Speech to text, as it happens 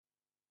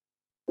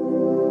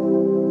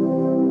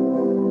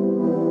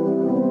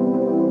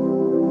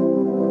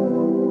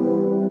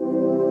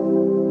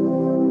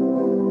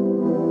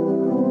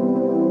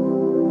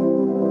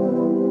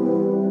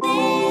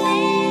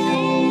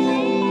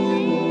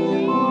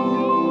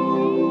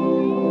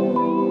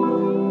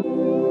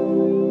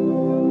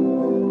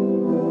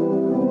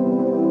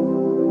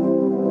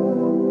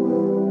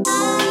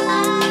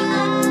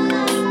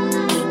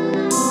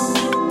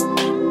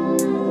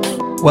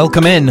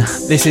Welcome in.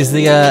 This is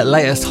the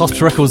latest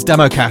Hospital Records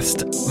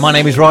democast. My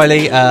name is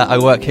Riley. I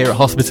work here at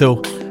Hospital,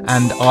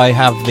 and I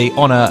have the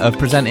honour of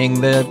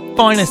presenting the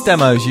finest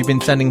demos you've been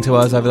sending to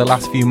us over the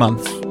last few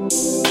months.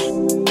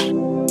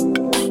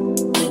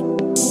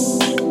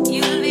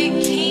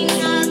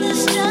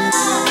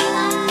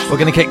 We're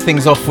going to kick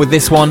things off with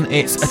this one.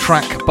 It's a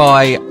track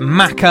by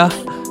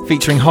Macca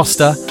featuring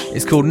Hosta.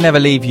 It's called Never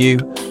Leave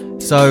You,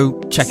 so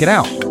check it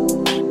out.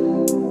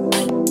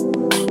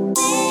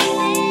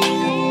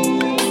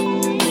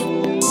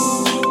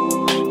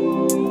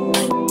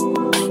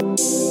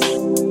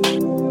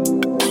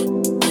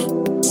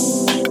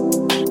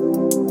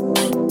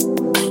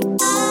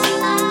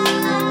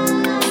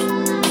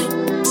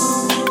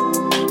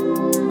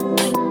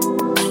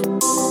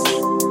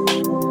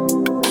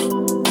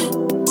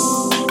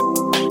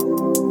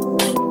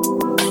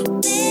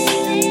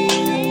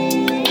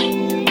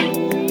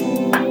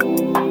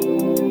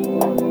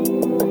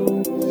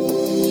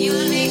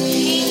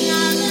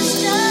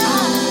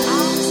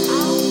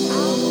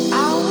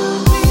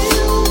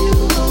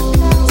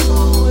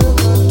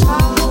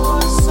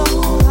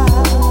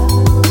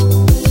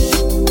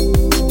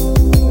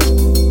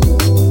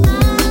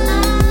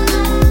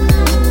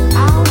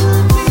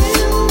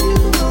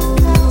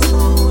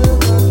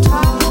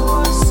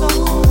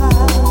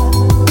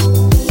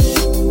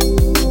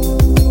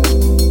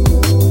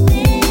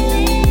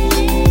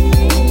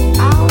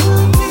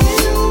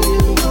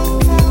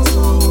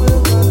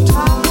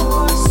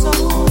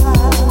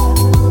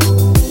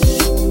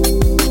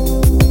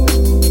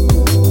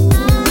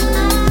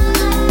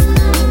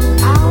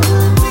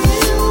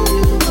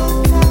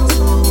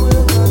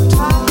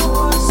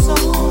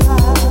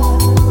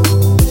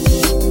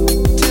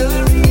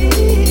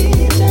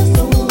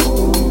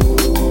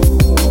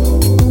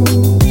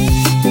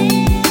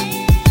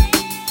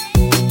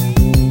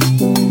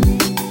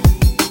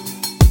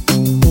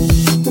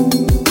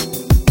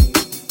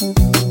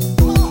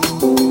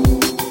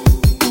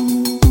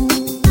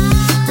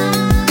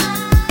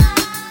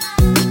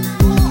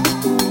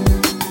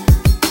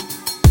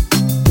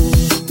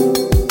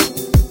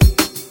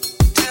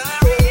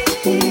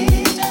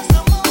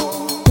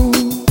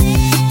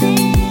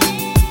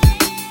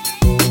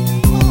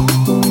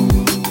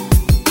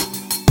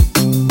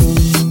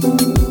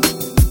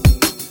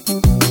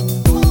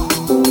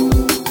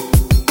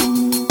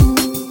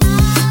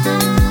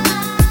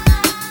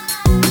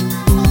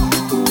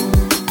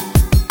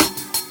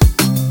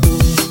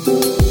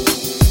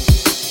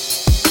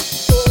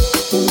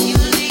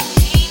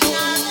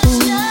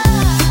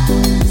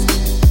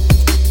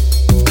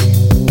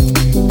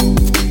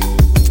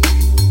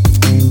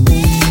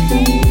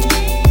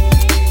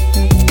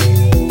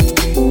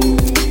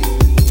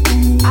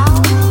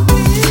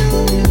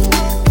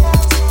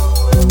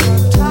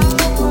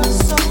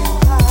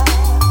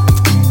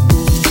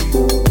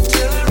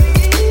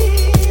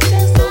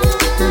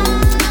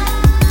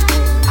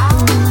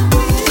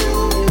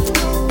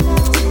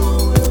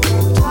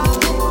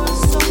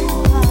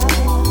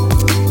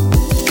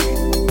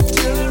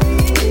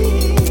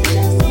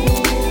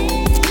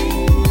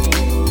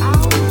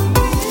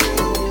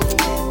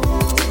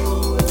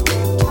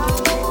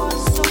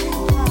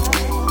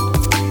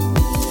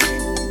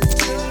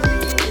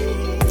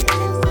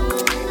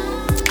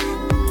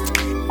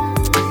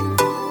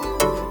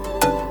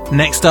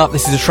 Next up,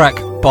 this is a track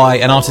by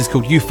an artist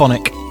called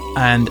Euphonic,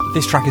 and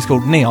this track is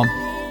called Neon.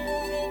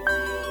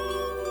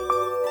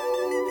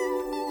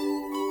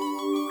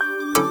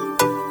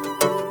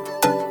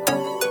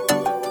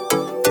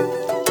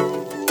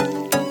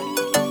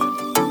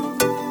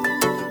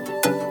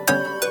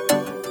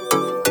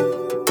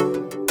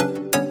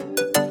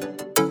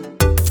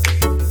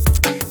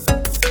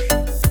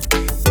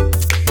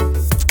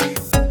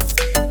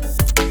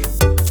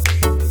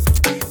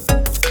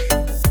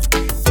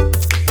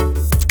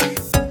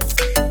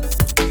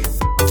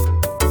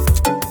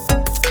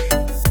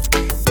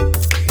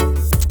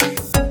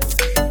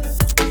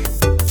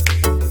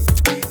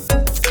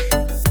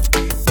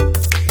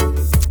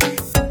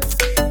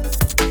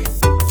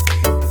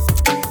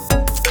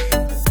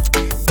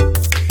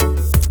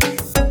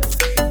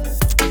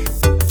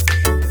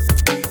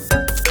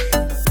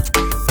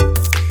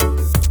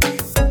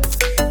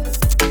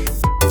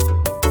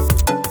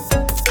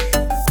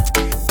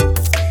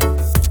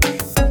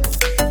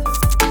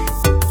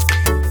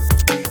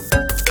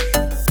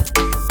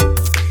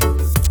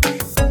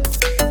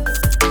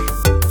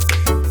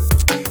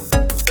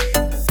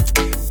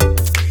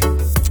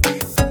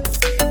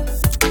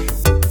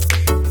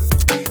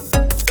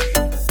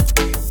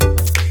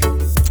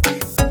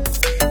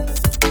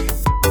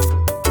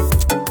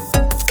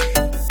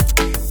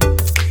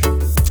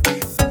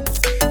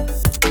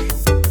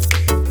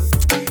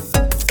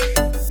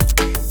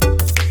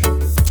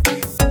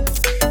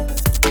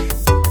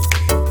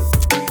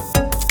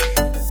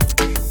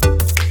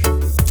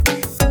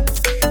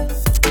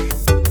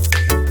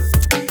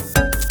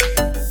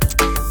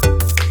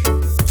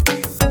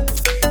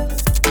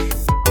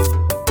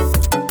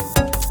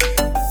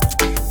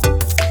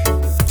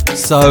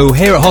 So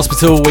here at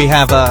Hospital we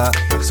have a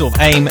sort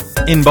of aim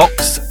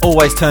inbox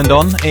always turned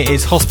on. It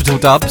is Hospital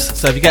Dubs.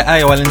 So if you get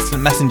AOL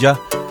Instant Messenger,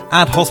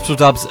 add Hospital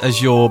Dubs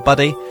as your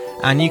buddy,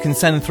 and you can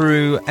send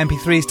through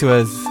MP3s to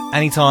us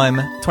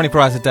anytime,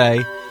 24 hours a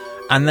day.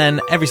 And then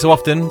every so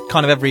often,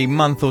 kind of every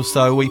month or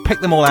so, we pick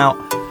them all out.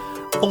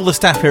 All the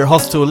staff here at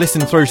Hospital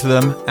listen through to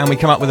them, and we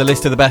come up with a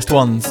list of the best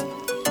ones.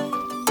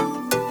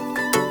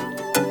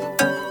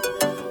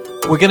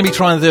 We're going to be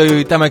trying to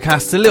do demo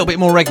casts a little bit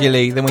more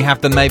regularly than we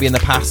have done maybe in the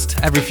past,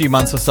 every few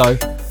months or so.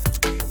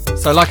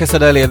 So like I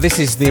said earlier, this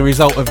is the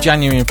result of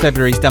January and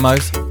February's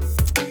demos.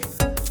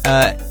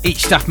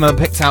 Each staff member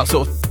picked out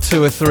sort of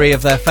 2 or 3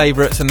 of their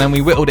favourites, and then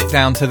we whittled it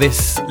down to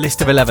this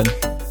list of 11.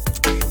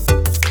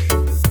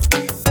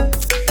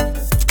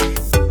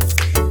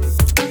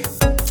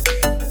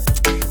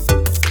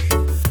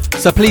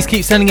 So please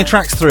keep sending your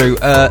tracks through.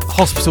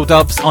 Hospital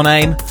Dubs on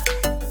AIM.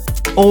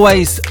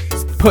 Always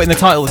put in the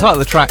title of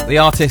the track, the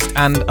artist,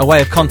 and a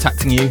way of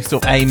contacting you,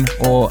 sort of AIM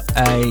or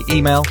a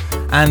email,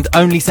 and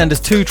only send us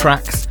 2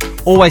 tracks.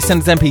 Always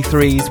send us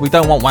MP3s. We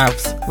don't want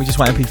WAVs, we just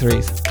want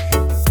MP3s.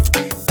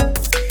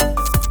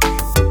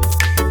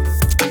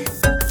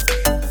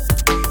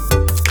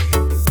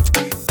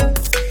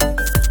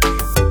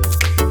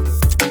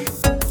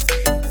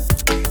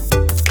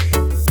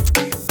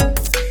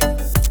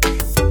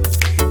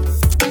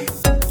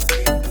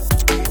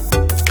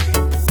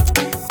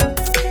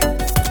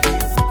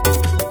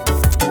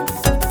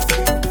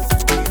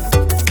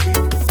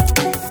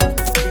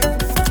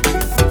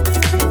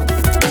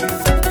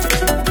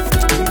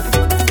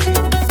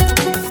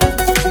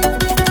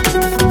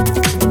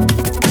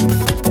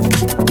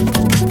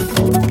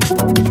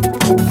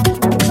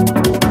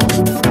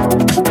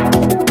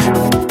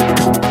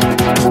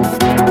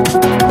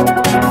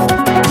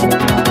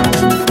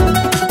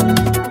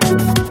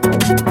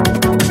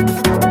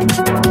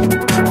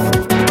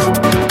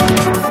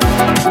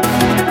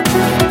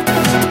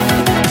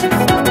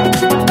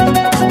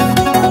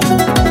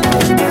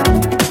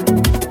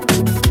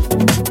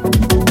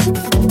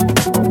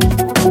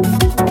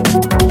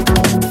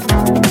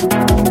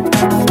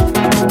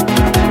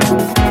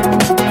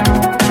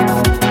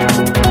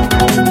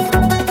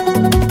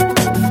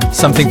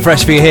 Something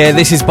fresh for you here.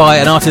 This is by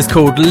an artist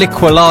called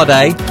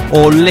Liquilade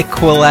or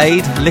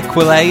Liquilade.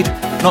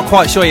 Not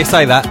quite sure you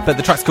say that, but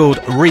the track's called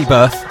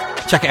Rebirth.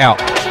 Check it out.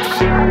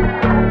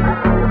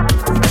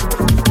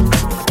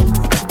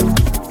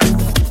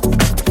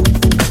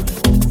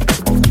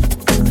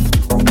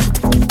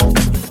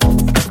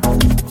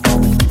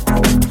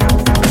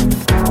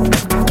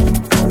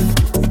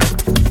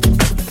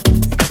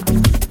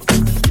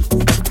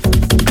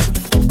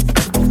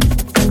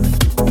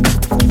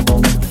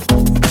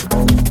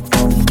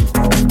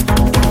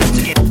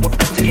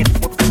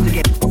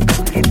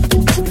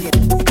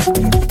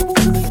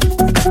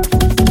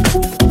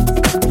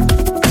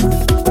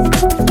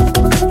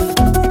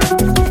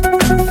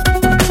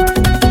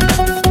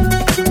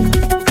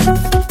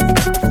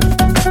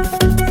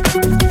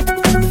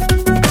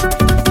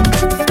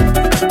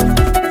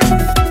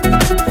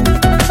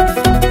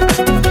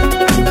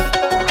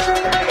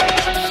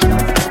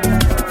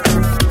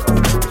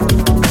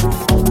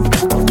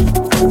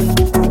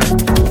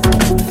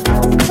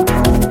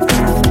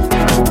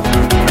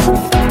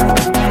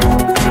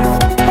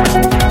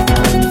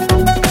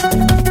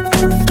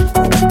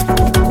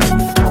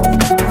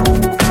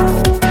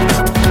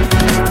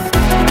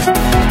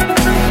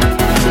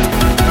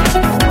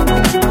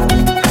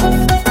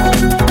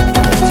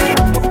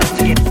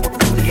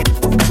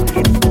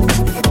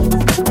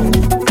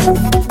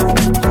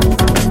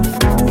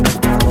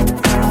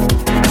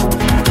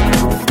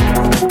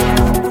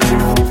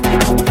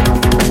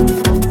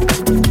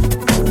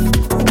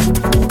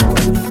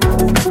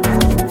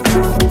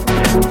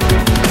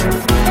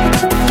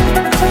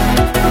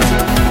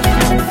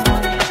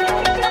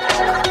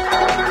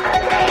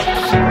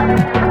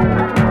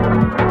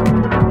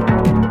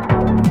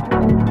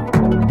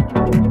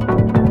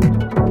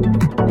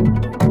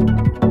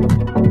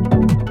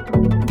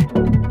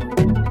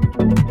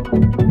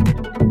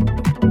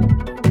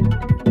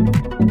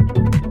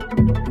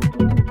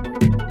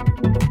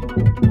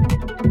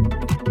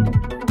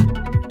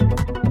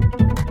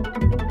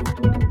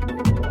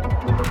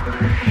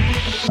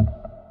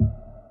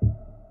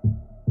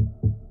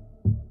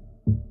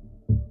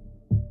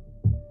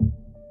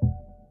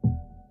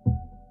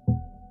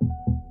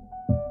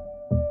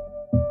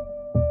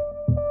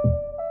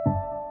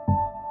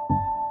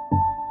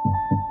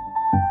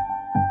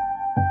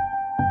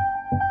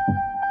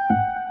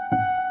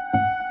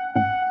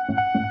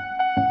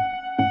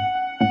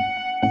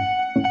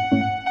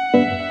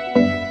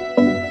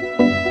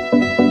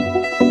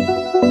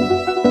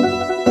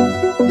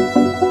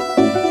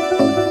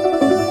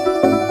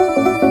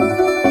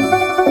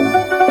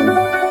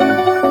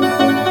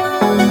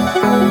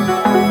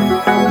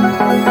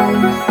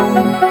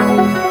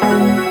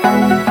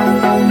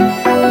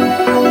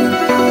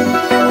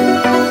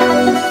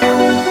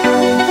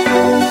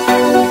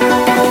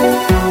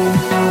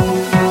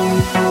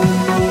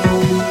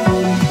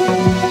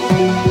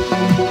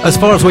 As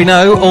far as we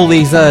know, all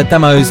these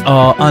demos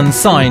are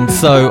unsigned,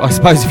 so I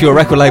suppose if you're a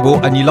record label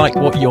and you like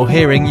what you're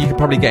hearing, you could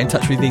probably get in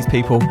touch with these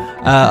people.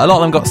 A lot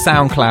of them got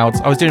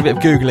SoundClouds. I was doing a bit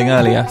of Googling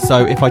earlier,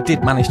 so if I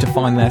did manage to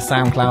find their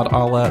SoundCloud,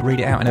 I'll read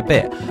it out in a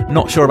bit.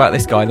 Not sure about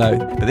this guy though,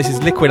 but this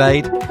is Liquid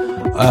Aid,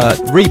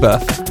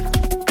 Rebirth.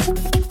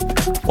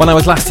 When I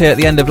was last here at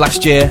the end of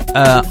last year,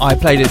 I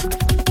played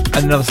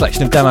another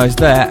selection of demos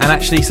there, and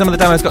actually some of the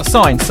demos got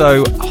signed.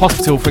 So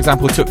Hospital, for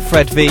example, took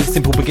Fred V,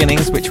 Simple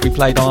Beginnings, which we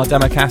played on our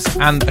demo cast,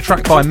 and a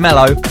track by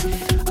Mello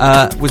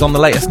was on the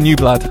latest New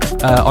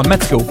Blood on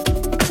Med School.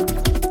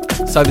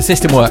 So the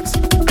system works.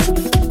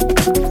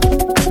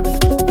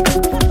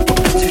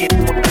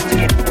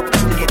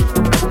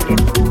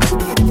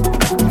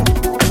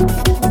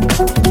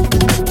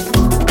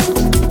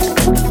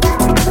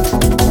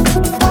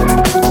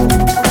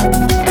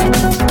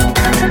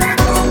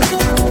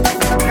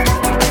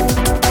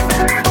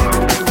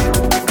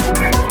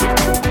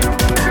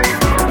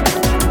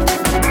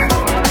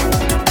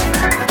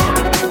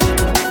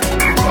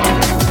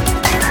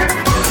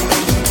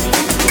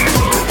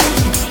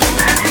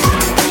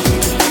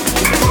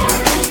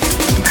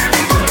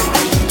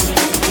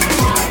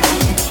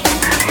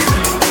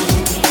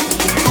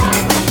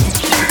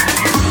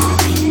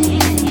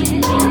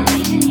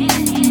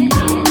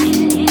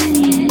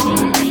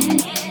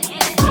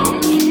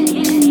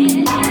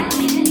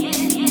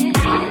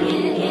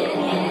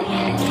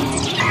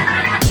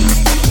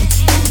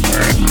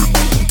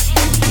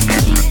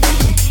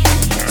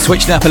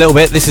 Switching up a little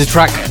bit, this is a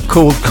track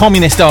called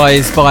Communist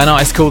Eyes by an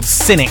artist called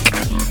Cynic.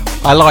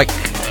 I like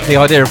the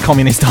idea of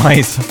communist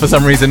eyes for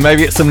some reason.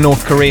 Maybe it's some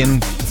North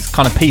Korean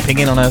kind of peeping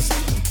in on us.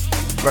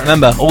 But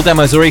remember, all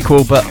demos are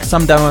equal, but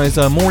some demos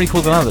are more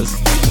equal than others.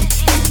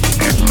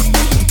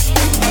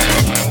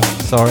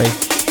 Sorry.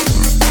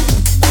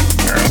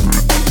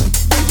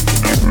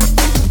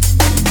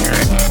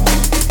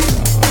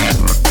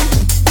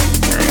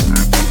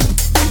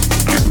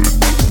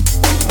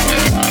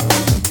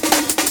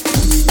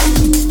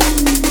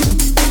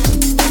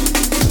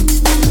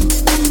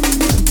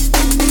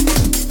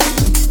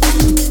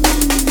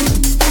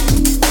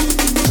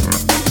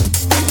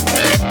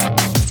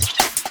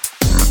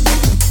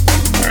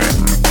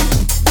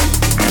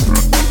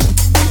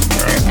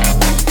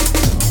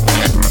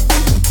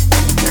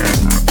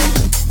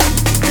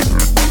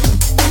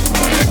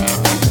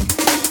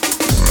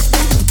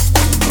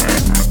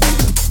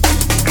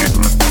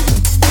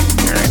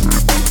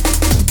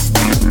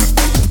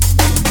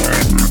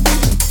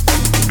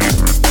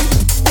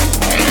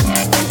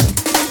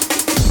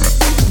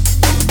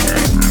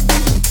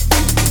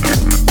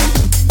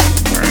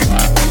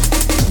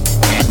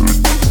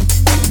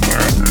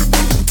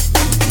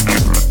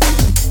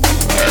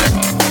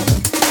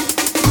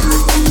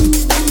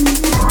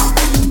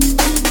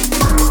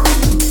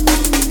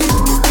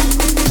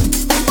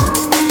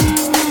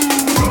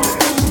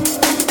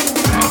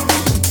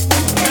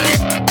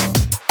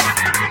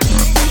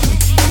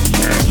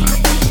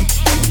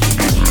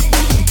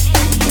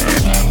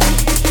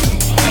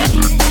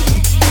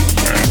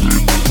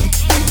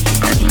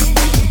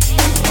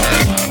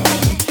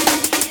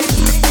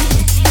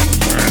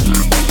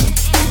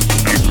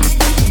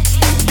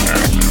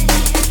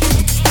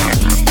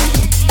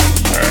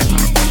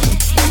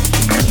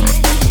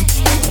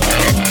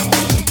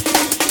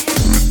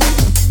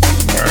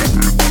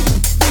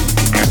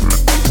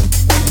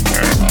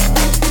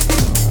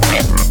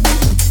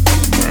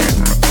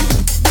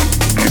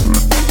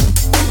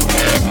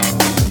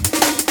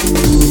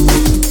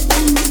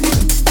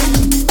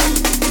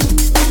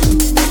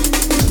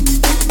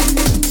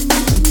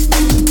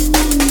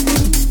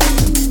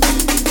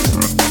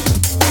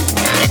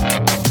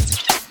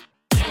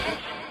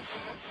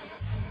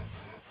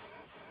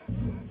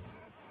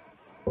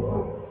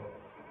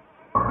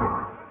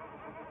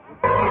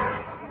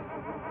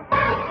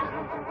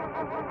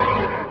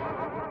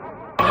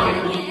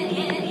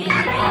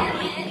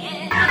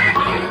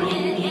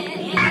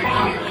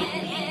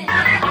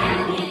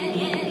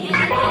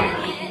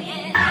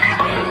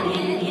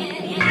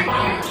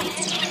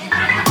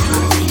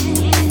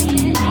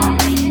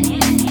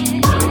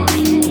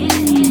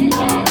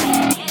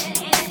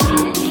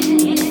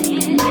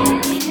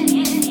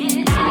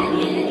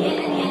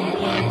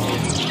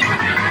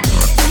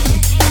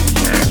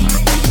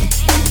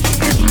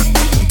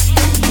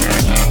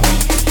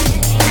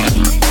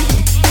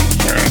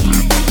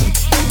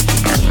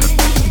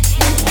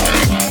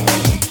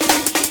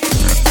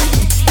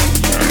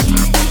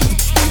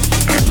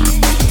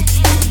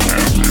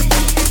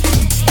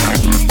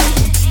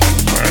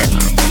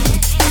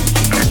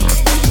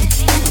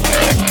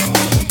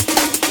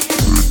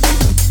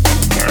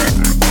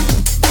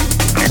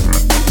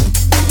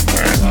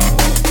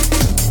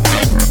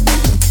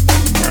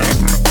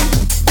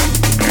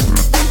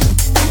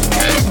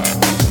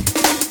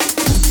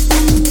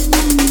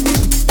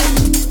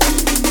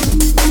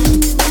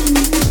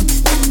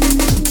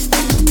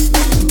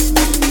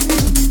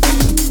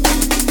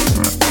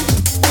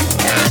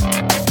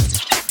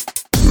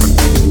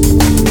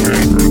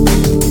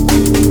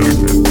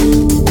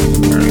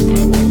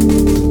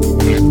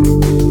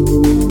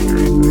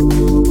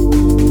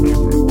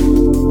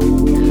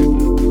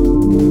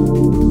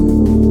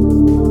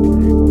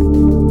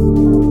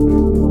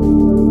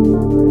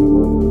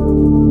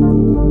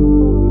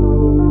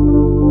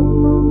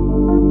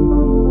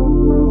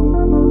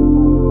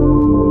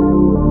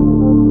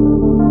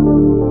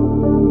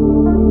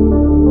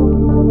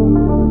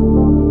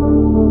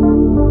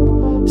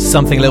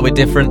 something a little bit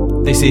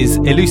different. This is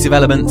Elusive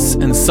Elements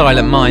and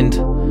Silent Mind,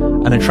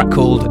 and a track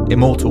called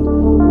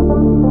Immortal.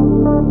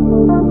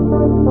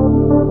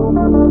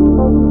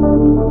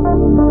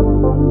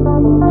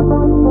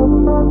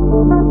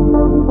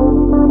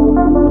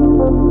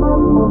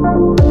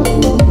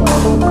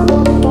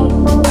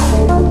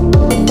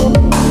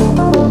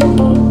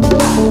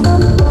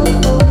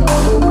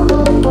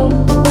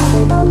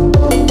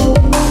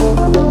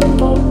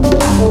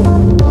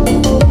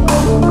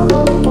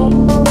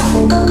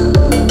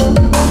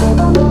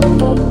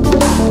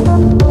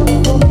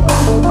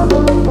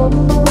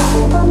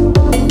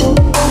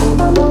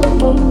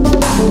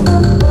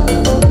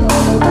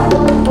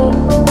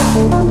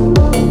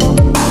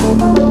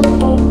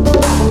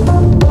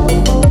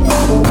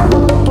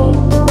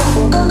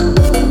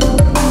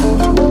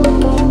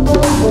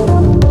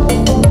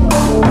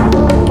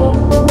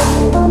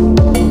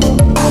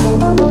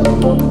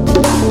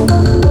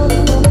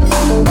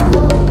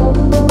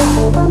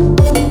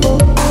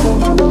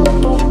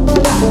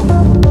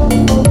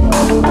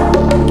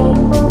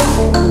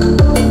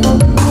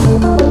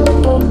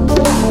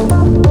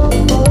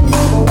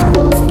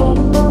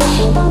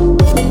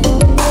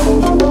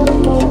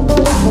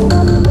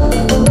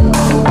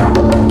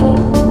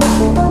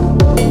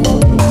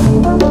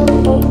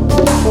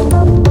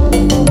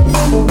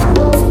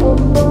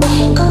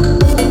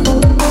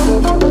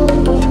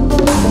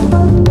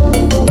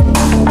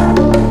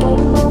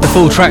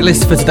 Full track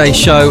list for today's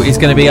show is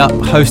going to be up,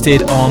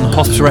 hosted on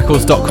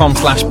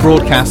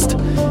hospitalrecords.com/broadcast.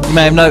 You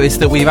may have noticed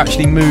that we've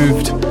actually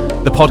moved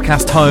the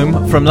podcast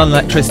home from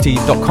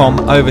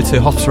londonelectricity.com over to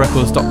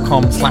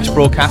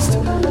hospitalrecords.com/broadcast.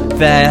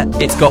 There,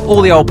 it's got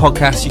all the old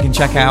podcasts you can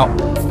check out,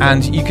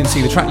 and you can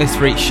see the track list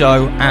for each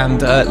show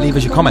and leave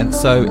us your comments.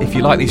 So if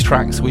you like these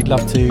tracks, we'd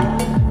love to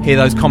hear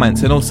those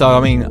comments. And also, I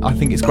mean, I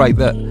think it's great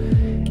that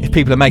if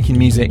people are making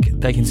music,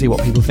 they can see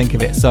what people think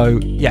of it.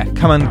 So yeah,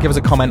 come and give us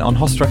a comment on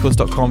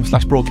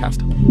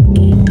hospitalrecords.com/broadcast.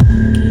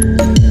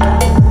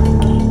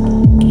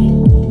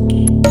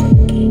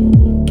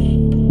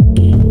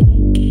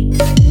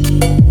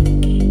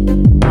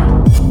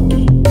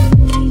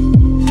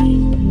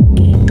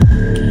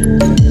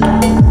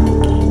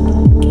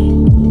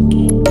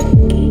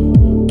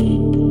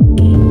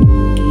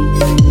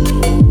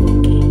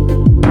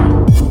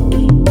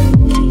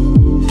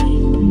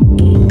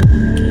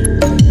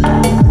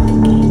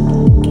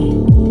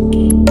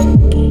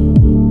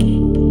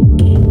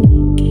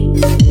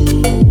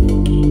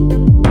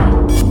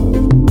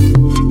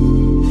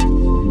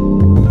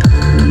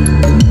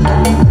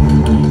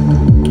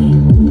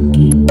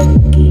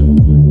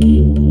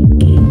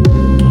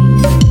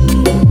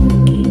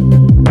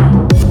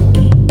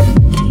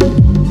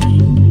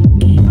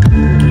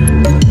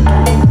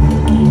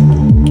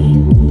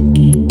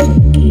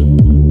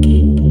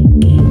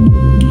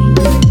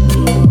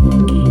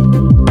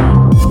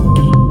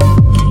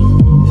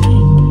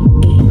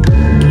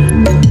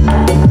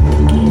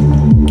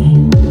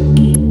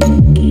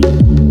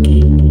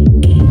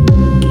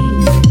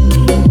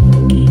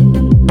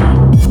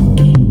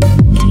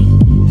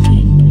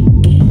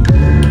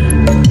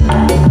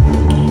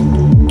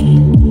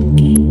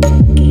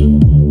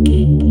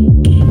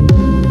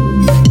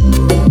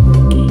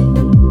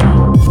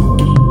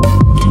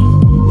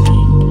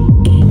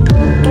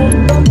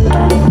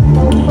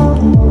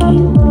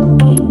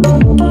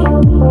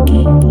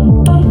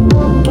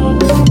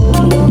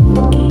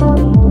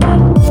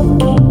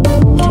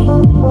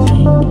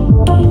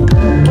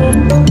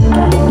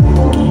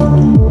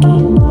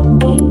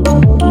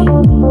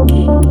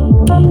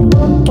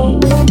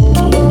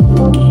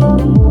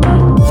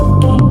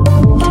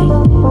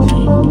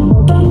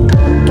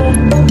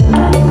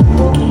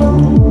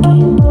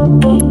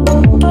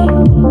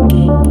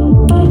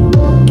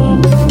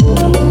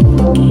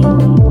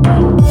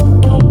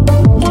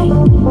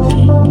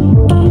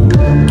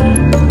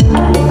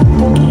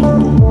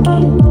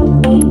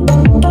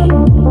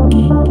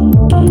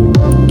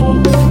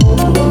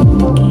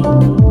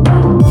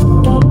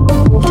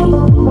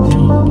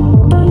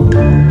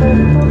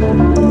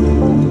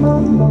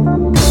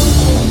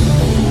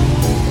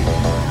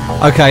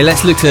 Okay,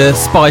 let's look to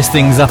spice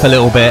things up a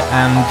little bit,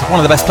 and one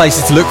of the best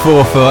places to look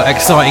for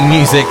exciting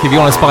music if you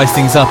want to spice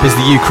things up is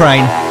the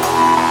Ukraine.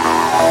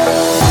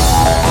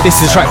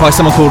 This is a track by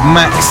someone called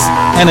Max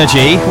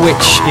Energy,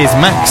 which is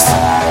Max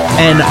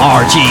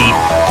NRG,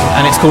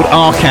 and it's called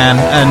Arcan,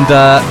 and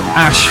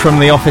Ash from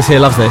The Office here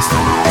loves this.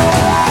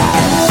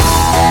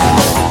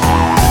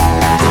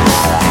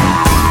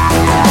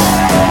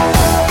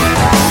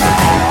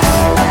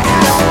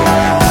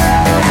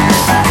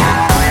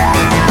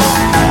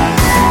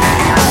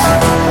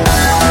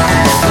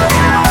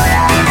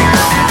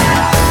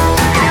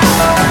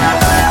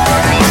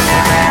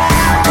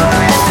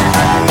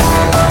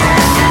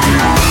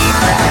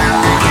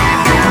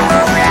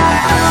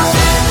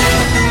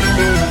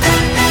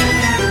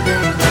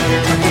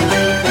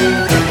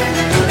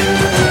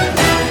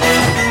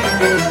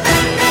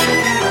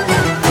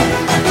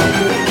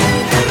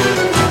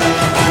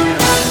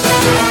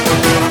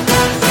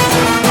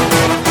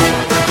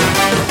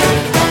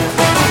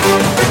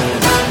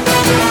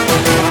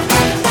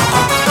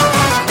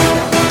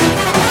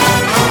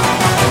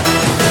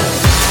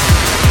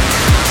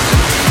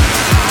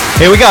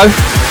 Here we go.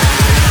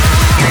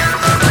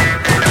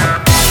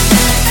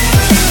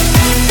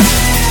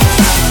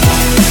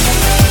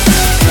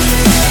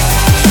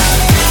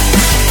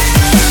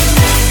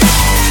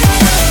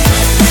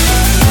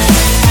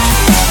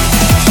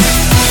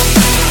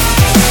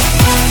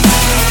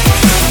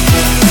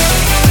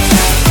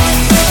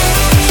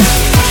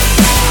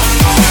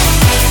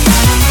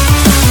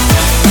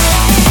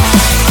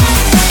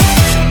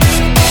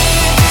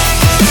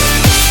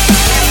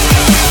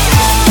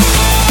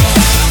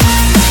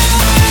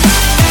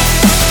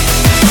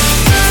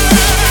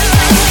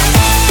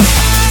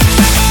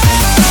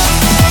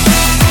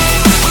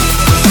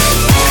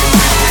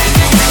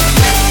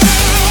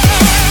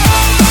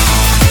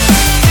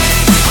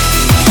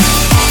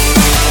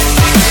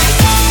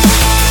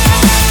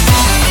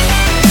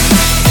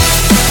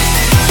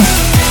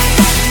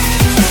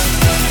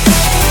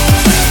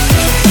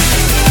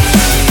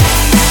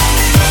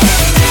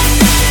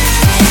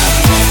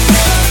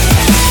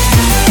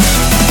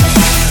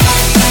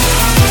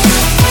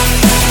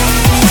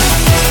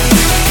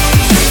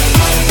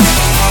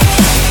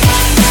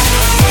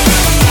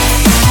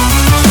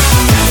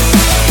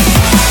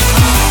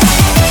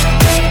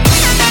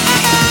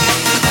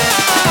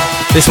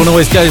 This one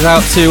always goes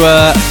out to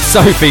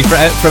Sophie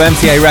from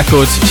MTA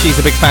Records. She's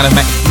a big fan of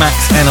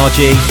Max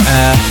NRG,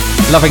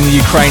 loving the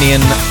Ukrainian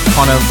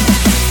kind of,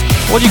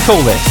 what do you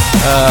call this?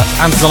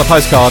 Answers on a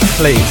postcard,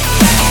 please.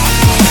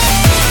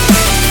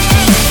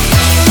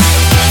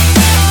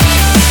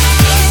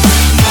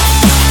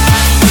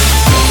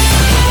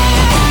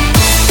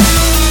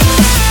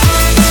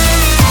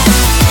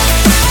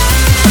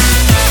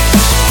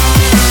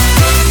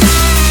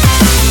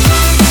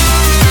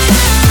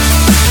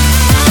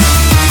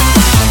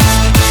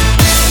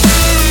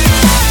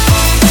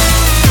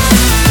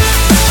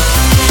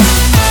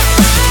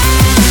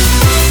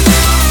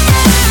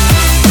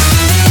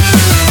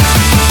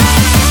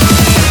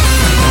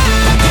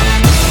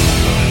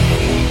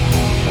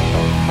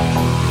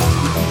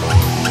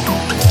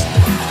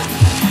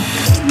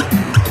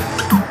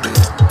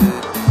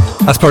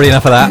 That's probably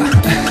enough of that.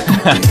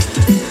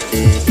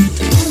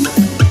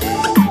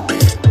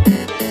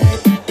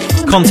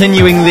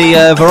 Continuing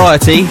the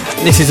variety,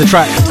 this is a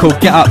track called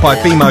Get Up by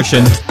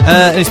B-Motion.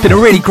 It's been a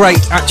really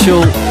great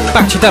actual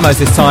batch of demos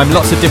this time,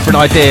 lots of different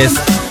ideas.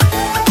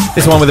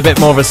 This one with a bit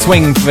more of a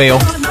swing feel.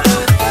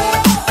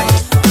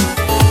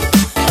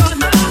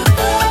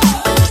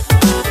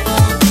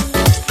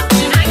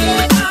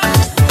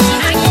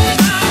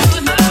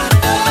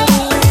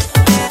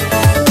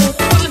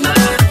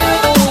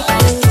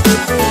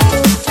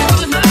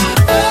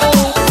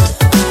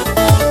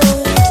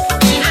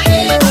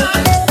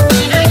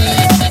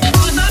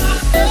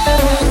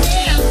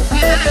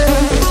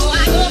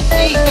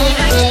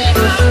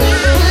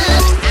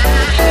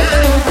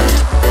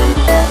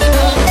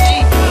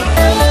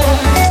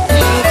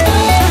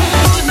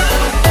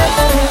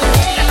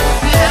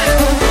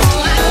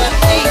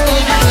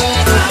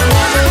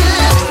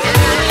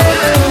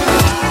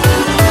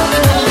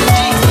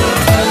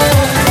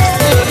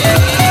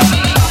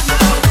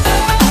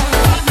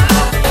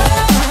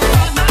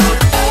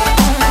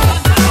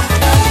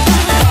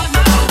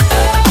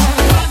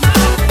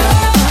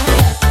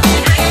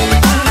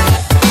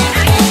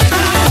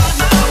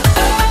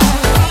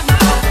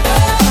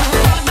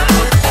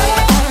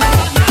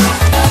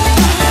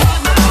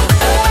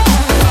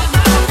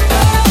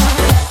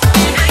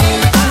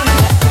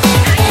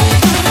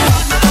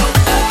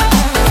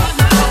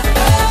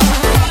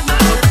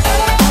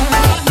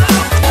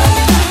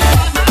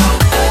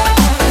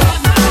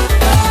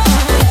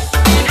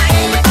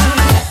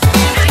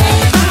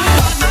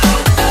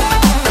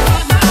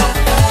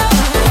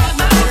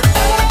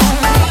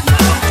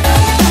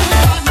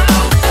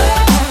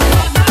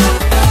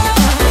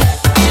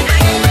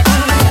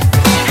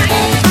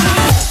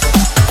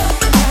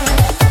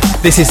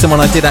 This is someone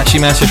I did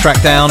actually manage to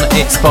track down.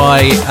 It's by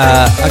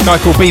a guy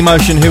called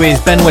B-Motion, who is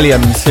Ben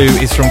Williams, who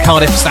is from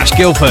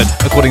Cardiff/Guildford,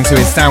 according to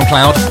his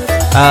SoundCloud.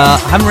 I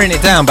haven't written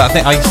it down, but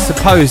I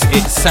suppose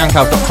it's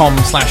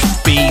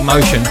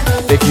soundcloud.com/B-Motion.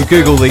 If you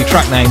Google the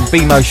track name,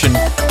 B-Motion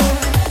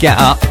Get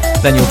Up,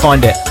 then you'll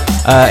find it.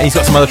 He's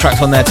got some other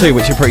tracks on there too,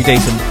 which are pretty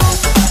decent.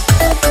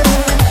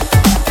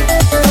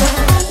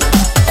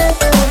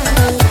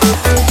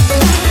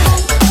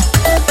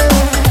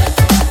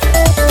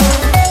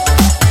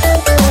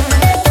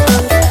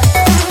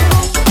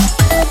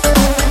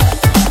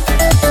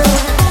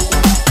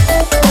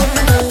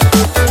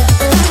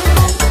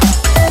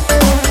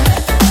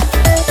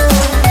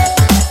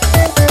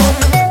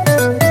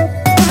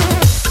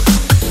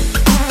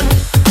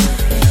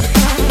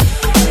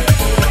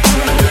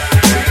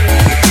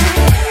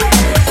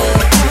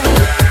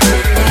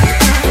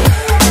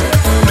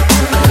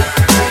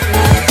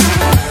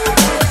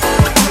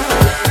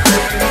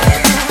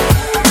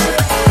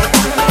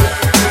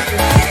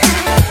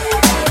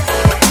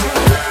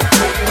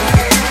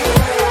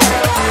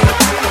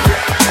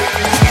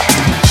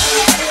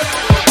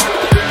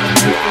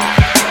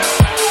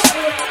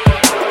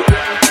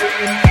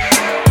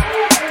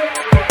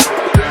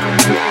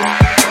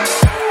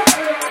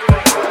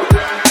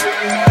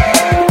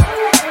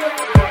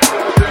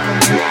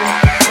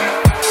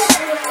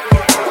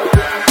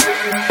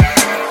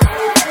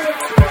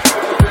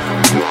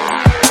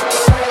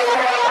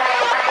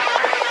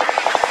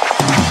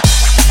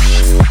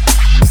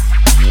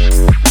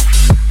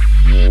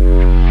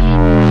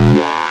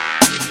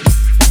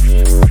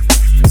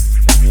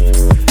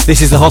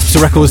 This is the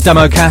Hospital Records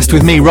Democast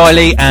with me,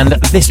 Riley, and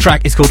this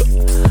track is called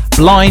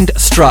Blind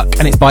Struck,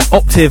 and it's by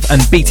Optiv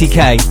and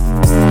BTK.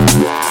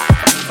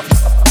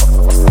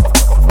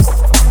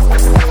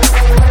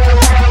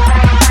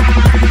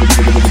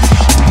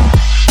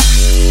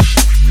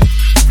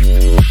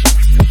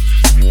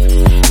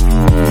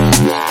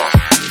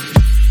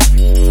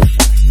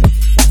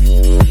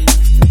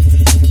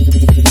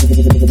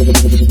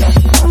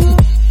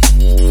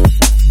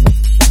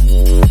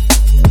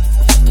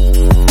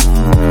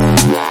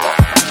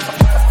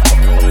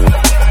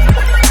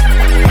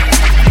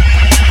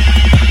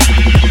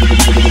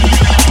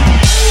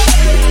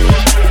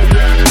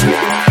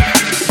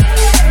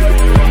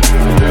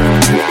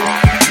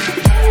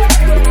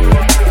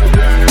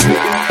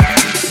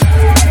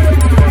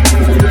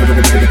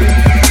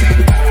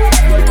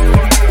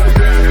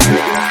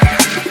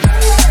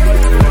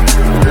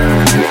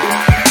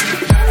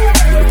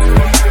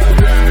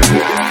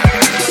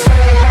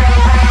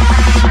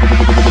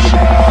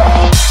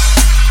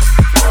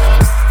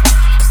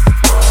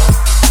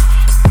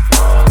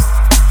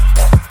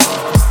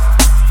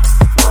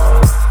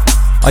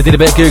 I did a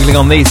bit of Googling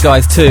on these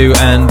guys too,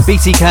 and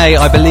BTK,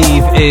 I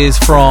believe, is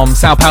from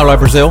Sao Paulo,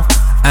 Brazil,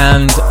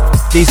 and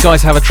these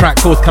guys have a track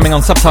forthcoming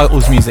on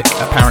Subtitles Music,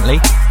 apparently,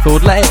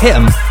 called Let It Hit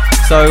 'Em,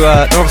 so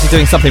they're obviously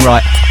doing something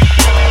right.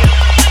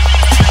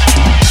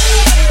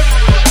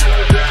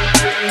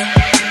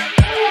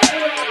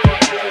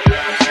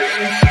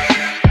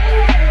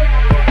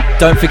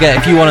 Don't forget,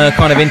 if you want to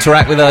kind of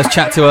interact with us,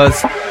 chat to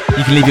us,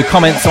 you can leave your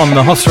comments on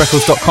the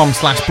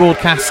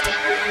hospitalrecords.com/broadcast,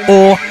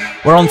 or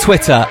we're on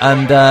Twitter,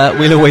 and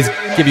we'll always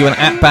give you an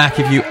 @ back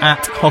if you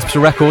 @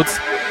 Hospital Records.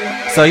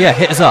 So yeah,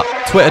 hit us up,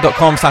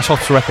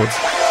 twitter.com/Hospital Records.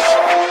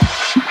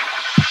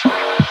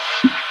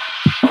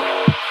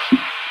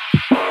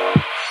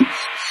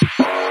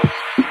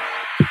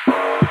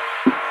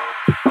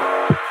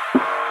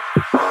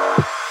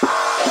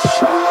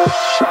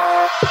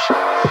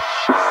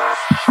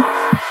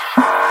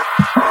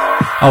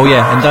 Oh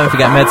yeah, and don't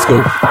forget Med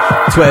School,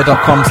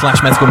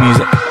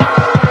 twitter.com/medschoolmusic.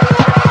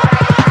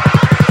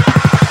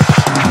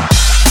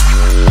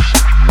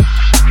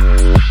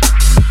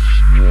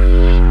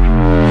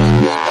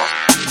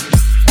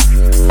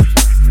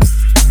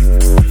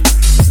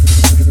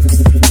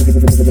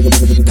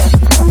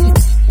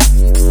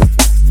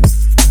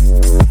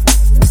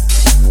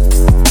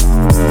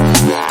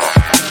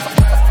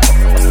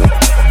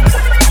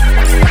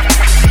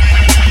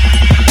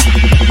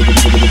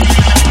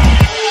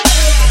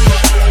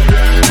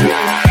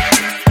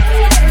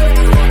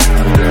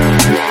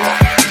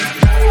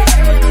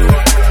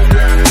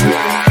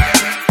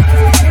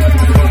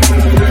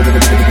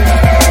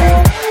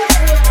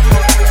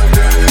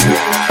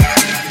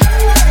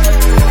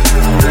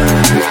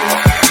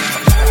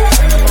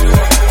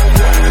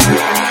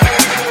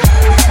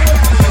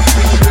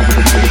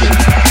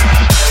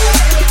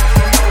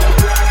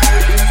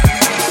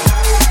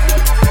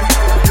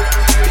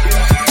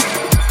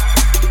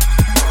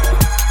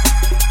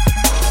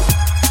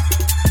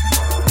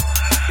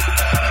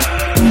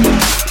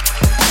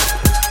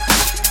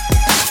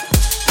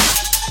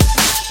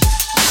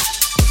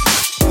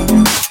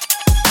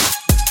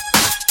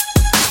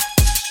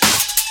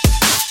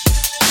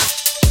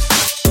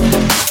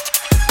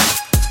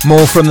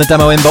 More from the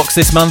demo inbox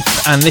this month,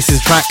 and this is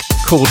a track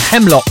called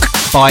Hemlock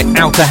by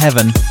Outer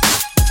Heaven.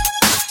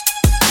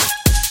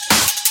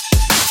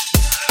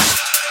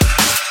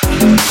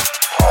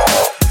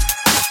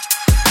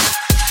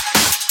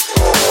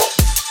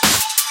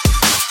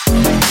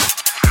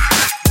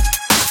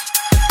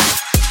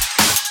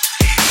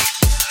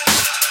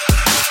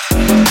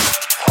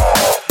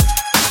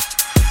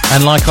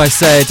 And like I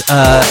said,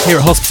 here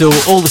at Hospital,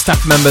 all the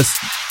staff members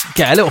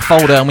get a little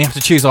folder and we have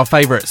to choose our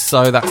favourites.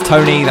 So that's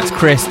Tony, that's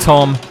Chris,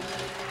 Tom,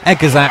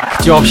 Edgar,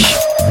 Zach, Josh,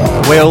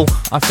 Will,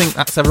 I think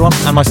that's everyone,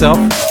 and myself.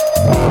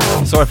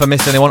 Sorry if I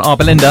missed anyone.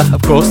 Belinda,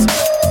 of course.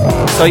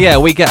 So yeah,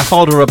 we get a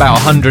folder of about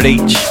 100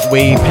 each.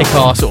 We pick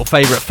our sort of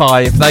favourite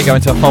 5. They go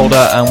into a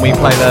folder and we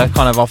play the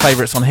kind of our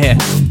favourites on here.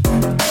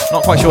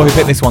 Not quite sure who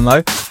picked this one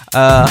though.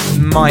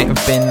 Might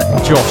have been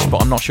Josh,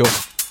 but I'm not sure.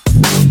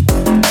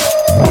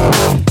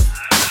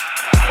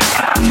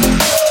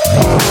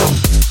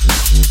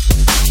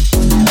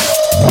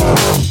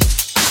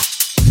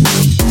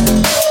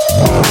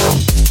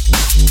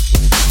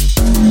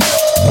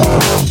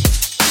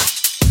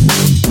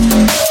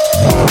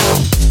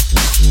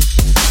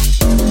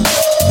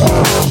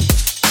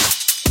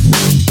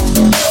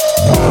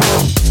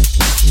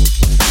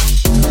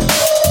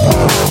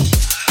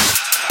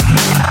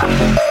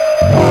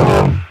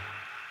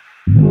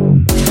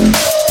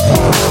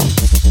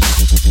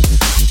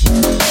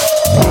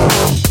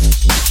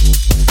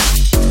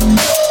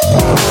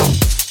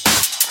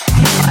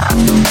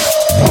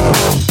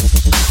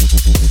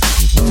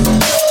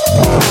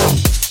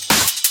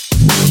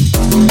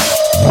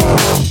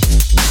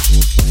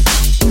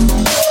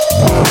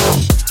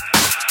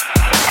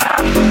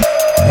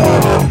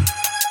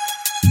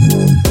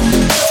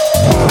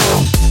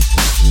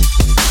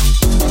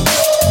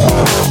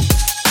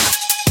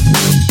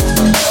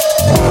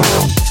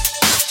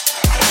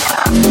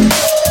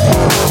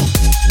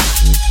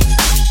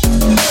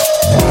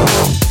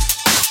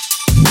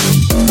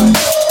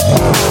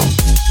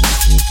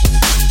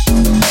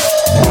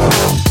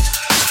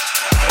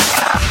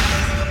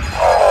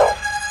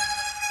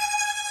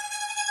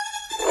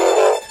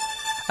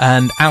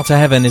 And Out to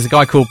Heaven is a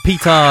guy called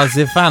Peter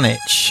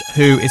Zivanic,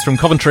 who is from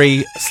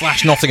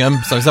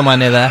Coventry/Nottingham, so somewhere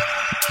near there,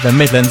 the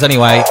Midlands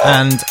anyway,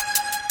 and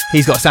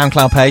he's got a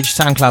SoundCloud page,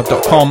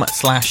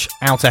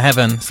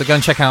 soundcloud.com/Outerheaven, so go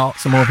and check out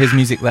some more of his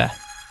music there.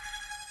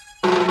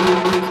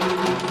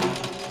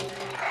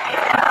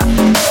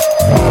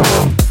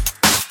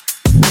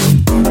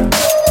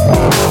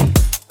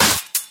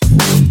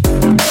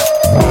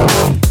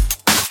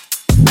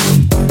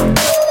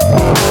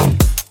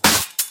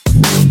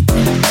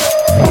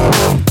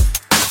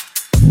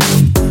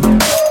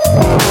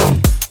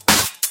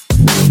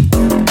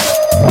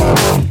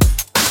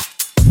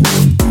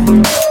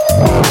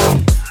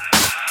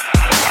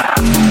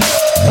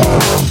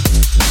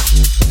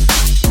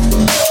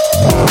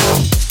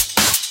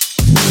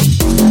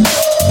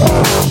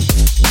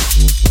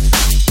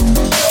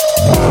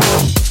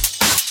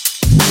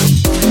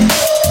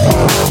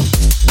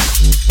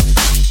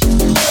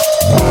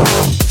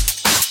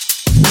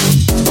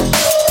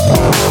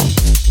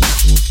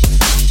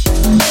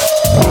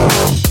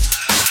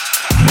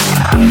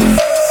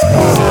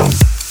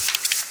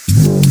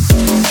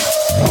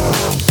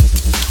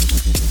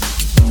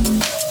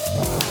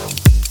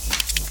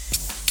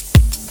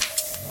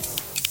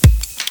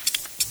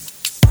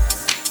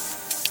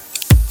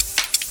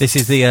 This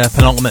is the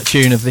penultimate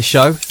tune of this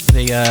show,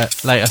 the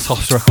latest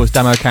Hospital Records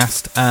demo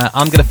cast.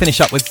 I'm going to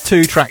finish up with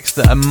two tracks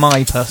that are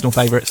my personal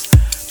favourites.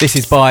 This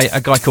is by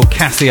a guy called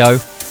Casio,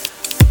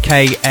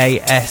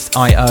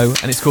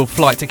 Kasio, and it's called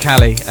Flight to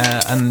Cali.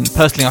 And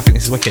personally, I think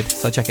this is wicked,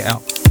 so check it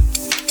out.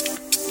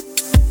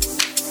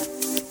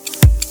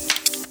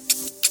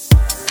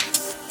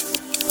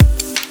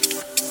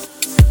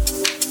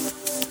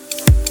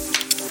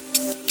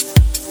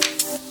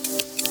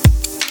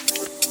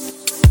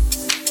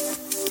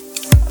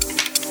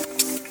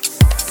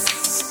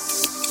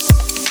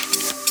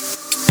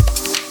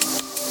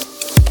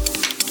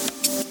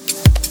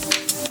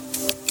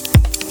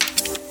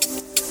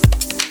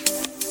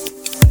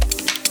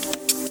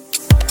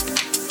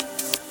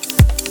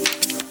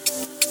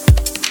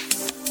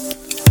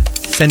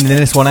 Sending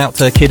this one out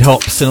to Kid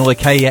Hops and all the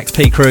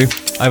KEXP crew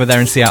over there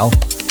in Seattle.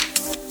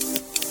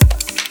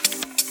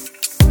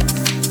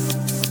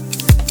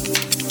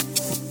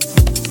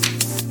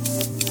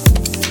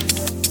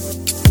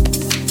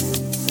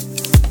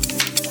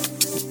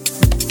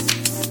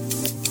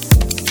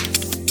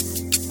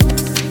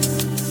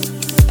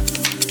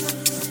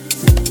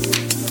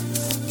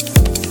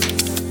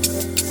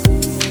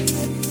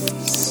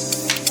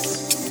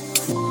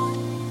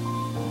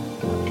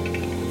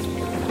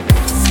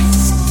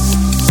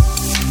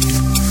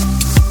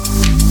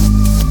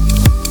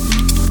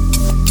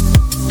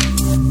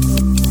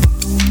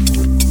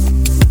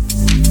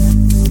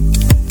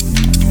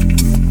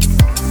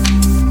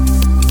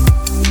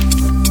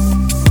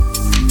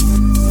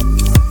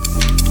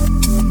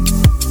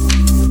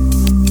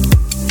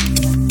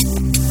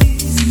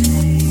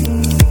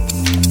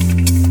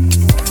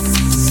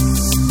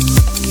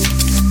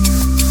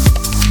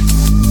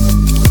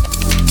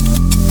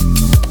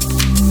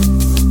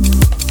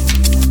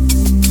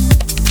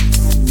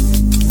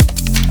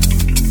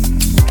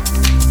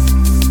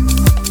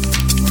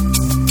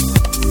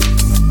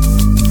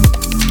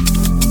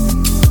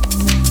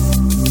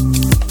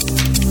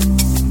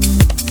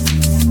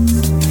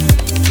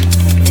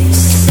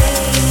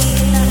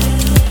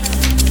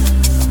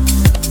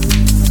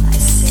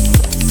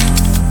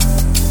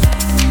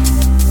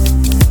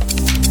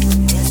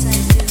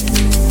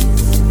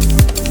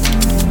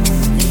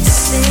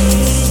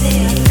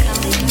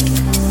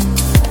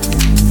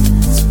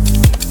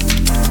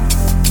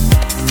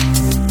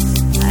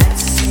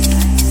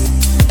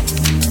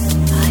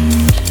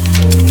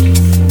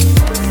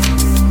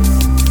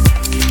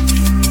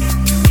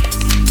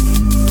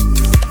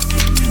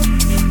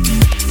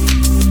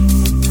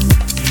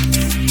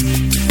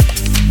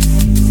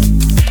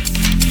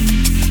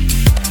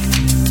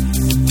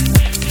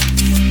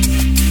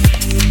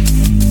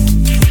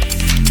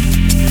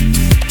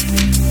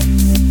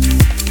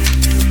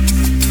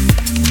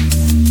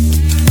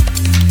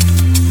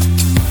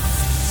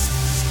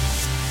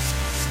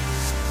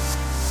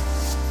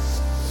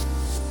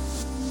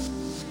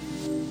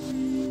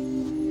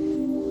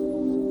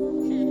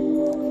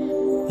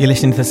 You're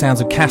listening to the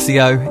sounds of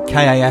Casio,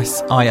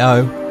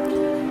 Kasio,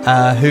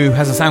 who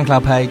has a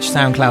SoundCloud page,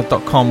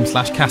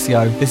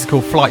 soundcloud.com/Casio. This is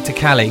called Flight to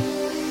Cali.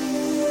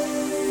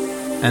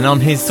 And on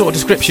his sort of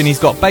description, he's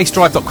got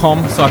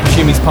bassdrive.com, so I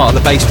presume he's part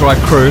of the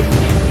Bassdrive crew.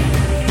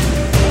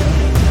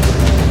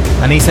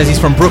 And he says he's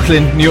from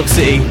Brooklyn, New York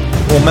City,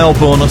 or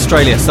Melbourne,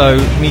 Australia, so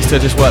he needs to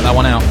just work that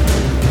one out.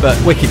 But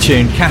wicked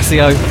tune,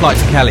 Casio, Flight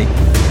to Cali.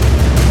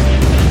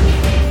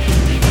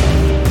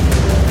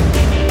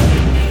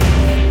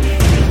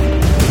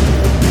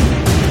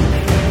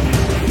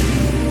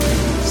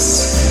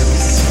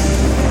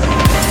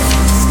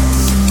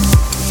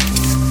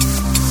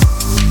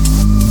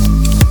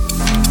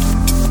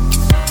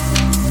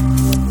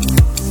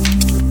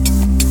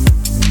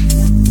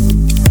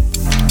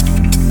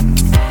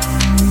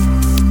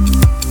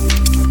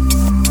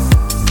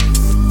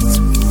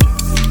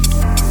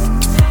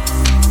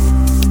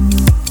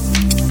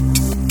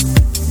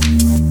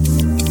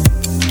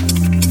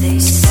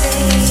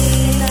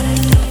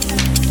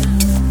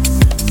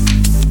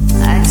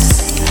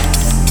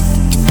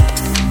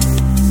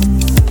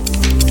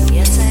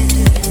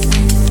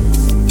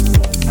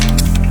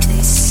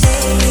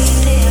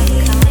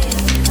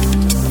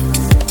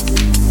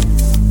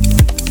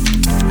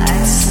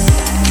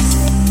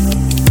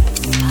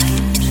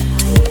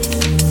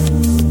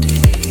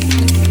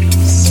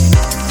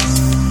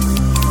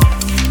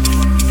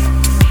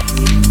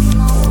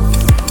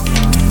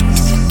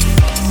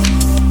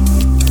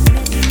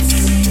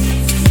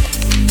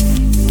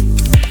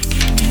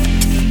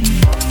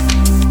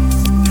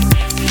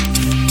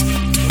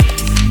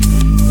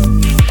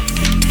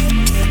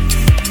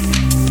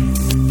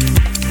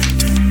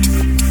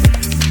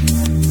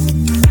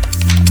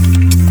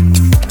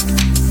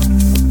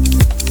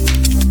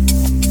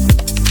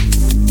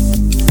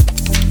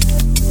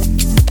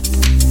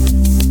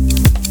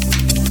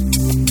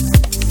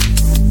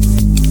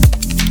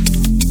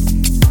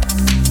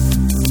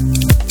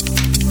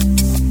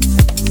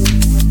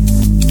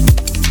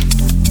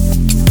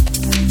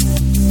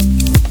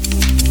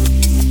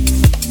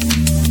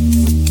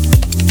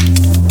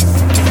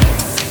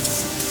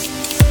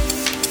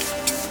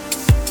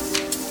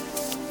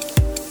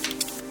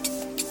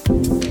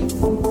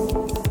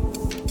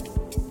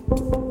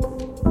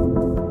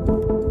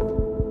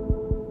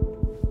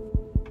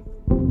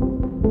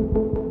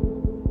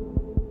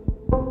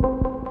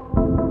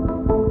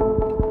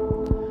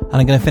 And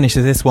I'm going to finish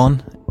with this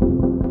one.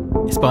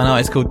 It's by an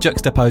artist called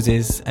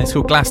Juxtaposes, and it's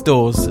called Glass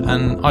Doors,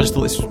 and I just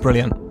thought this was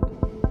brilliant.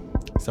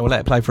 So we'll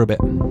let it play for a bit.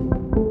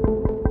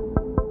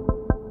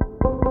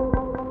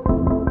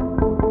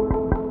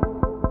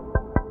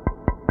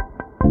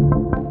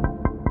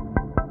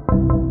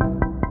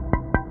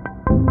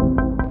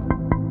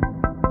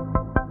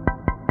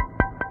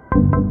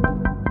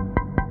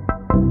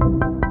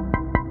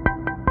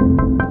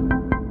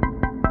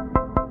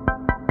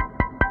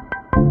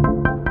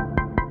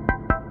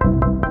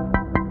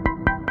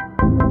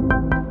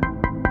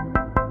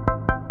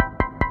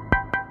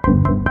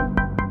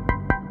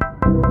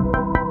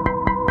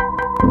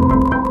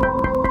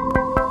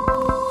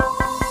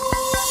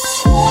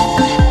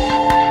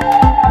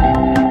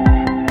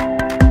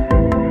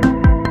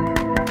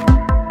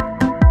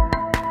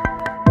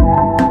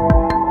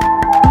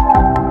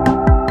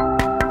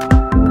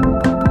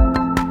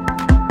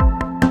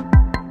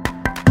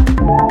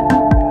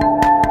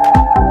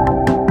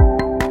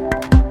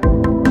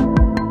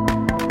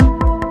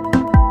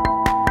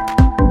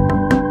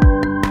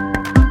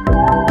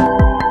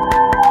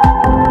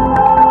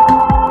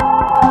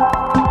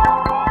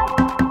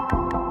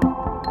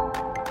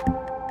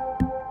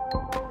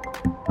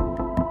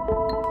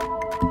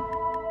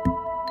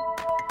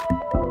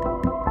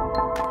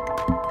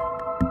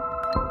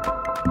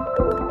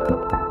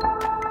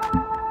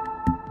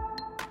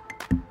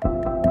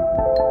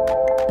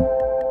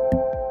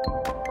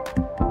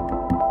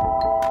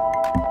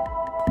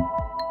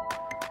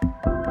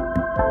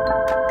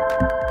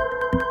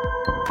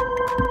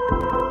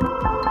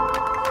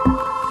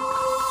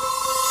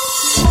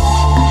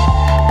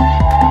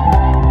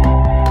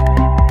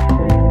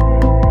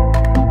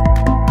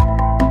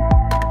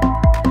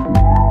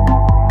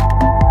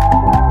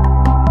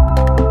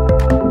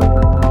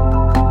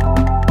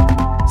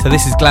 So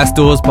this is Glass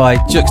Doors by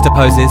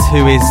Juxtaposes,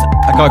 who is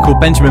a guy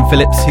called Benjamin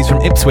Phillips. He's from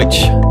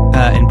Ipswich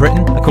in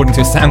Britain, according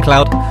to his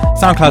SoundCloud,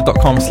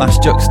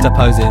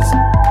 soundcloud.com/juxtaposes.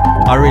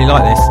 I really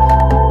like this.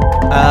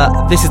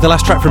 This is the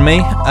last track from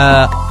me.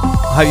 I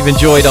hope you've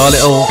enjoyed our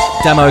little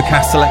demo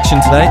cast selection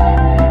today.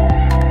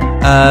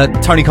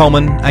 Tony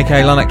Coleman,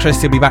 aka Lon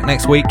Electricity, will be back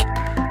next week.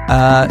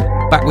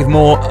 Back with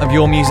more of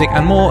your music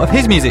and more of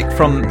his music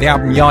from the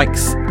album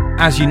Yikes.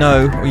 As you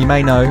know, or you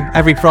may know,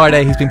 every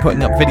Friday he's been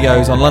putting up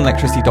videos on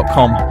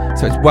LondonElectricity.com,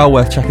 so it's well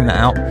worth checking that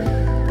out.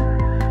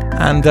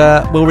 And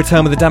we'll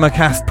return with a demo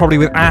cast, probably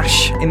with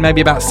Ash, in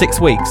maybe about 6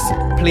 weeks.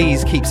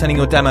 Please keep sending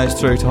your demos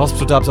through to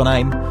Hospital Dubs on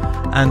AIM,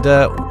 and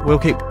we'll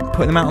keep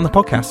putting them out on the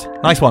podcast.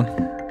 Nice one.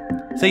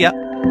 See ya.